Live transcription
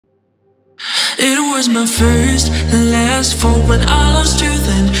was my first and last fault. When I lost you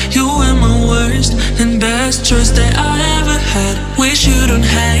then, you were my worst and best choice that I ever had. Wish you don't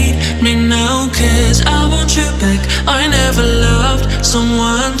hate me now, cause I want you back. I never loved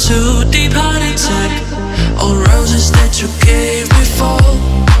someone too deep, heart attack. All roses that you gave me fall.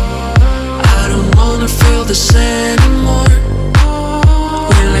 I don't wanna feel this anymore.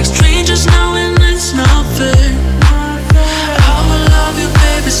 We're like strangers now and it's not fair. I will love you,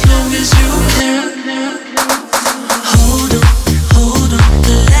 baby, as long as you can. Hold on,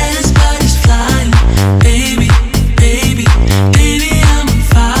 let us bodies fly. Baby, baby, baby, I'm on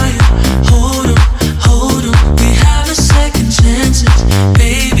fire. Hold on, we have a second chances.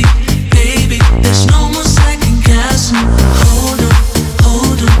 Baby, baby, there's no more second guessing. Hold on,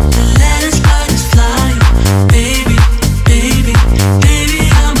 let us bodies fly. Baby, baby, baby,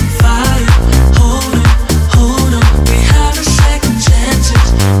 I'm on fire. Hold on, we have a second chances.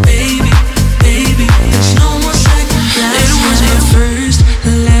 Baby, baby, there's no more second guessing. It was your first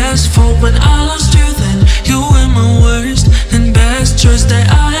and last fault. When I lost you then, you were my worst and best choice that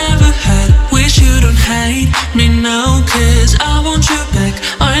I ever had. Wish you don't hate me now, cause I want you back.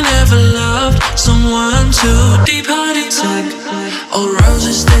 I never loved someone too deep, heart attack. All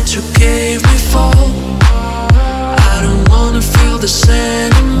roses that you gave me fall. I don't wanna feel this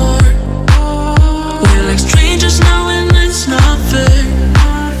anymore. We're like strangers now and it's not fair.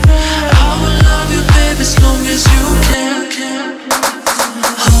 I will love you, baby, as long as you can.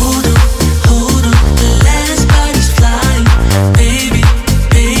 Hold on, let us bodies fly. Baby,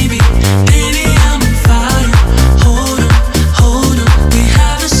 baby, baby, I'm on fire. Hold on, we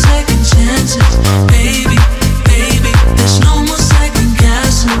have a second chances. Baby, baby, there's no more second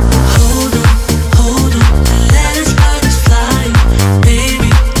guessing. Hold on, let us bodies fly. Baby,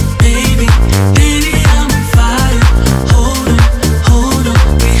 baby, baby, I'm on fire. Hold on,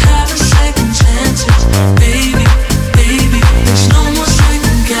 we have a second chances. Baby, baby, there's no more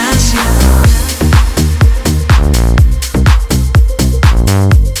second guessing.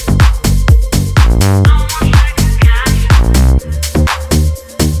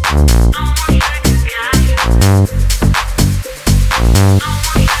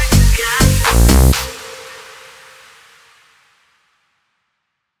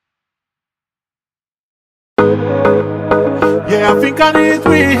 Yeah, I think I need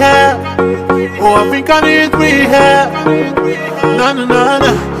rehab. Oh, I think I need rehab. Nah.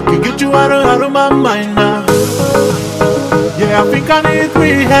 Can get you out of my mind now. Yeah, I think I need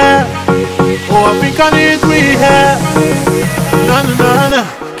rehab. Oh, I think I need rehab.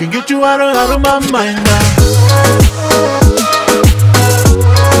 Nah. Can get you out of my mind now.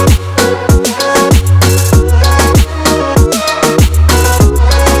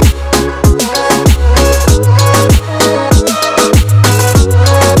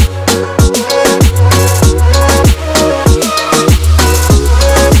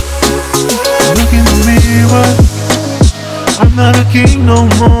 I'm not a king no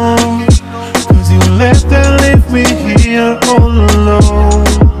more, cause you left and leave me here all alone.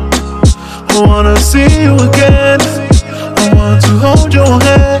 I wanna see you again, I want to hold your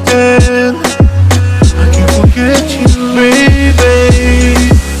hand. I can't forget you, baby.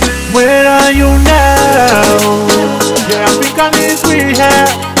 Where are you now? Yeah, I think I need rehab.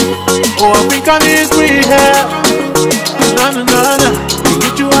 Oh, I think I need rehab. Nah. To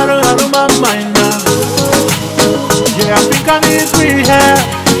get you out of my mind now. Yeah, I think I need rehab.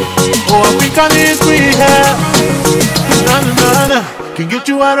 Oh, I think I need rehab. Nah. Can get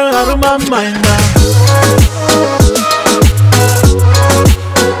you out of my mind now.